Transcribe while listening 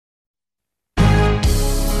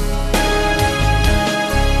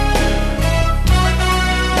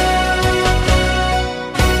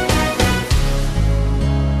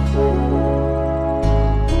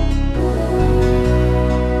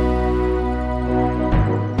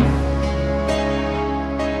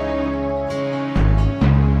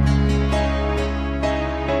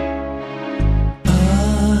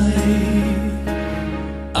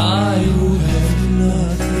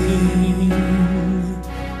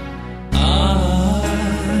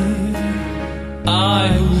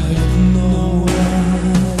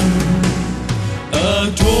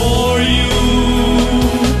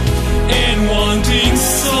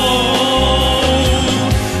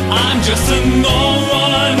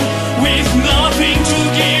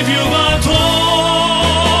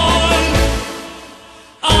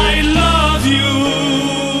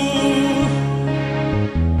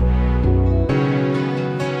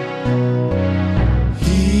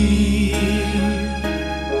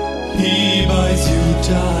He buys you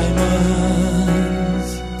diamonds,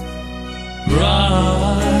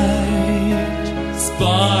 bright,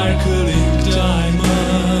 sparkling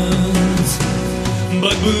diamonds.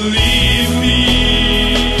 But believe me,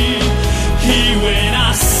 hear when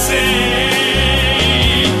I say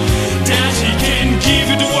that he can give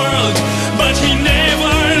you the world, but he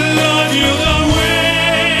never loved you the way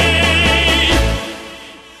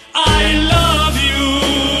I love you.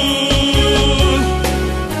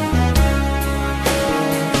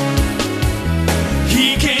 He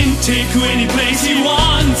can take you any place he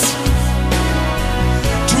wants,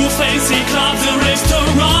 to fancy clubs and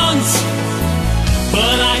restaurants,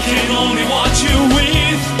 but I can only watch you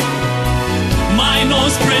with my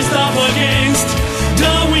nose pressed up against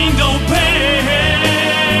the window pane.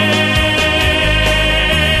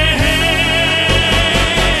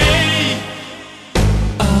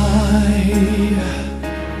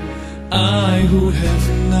 I who have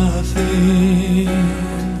nothing,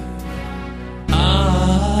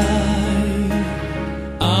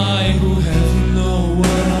 I who have no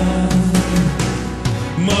one,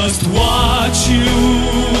 must watch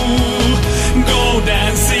you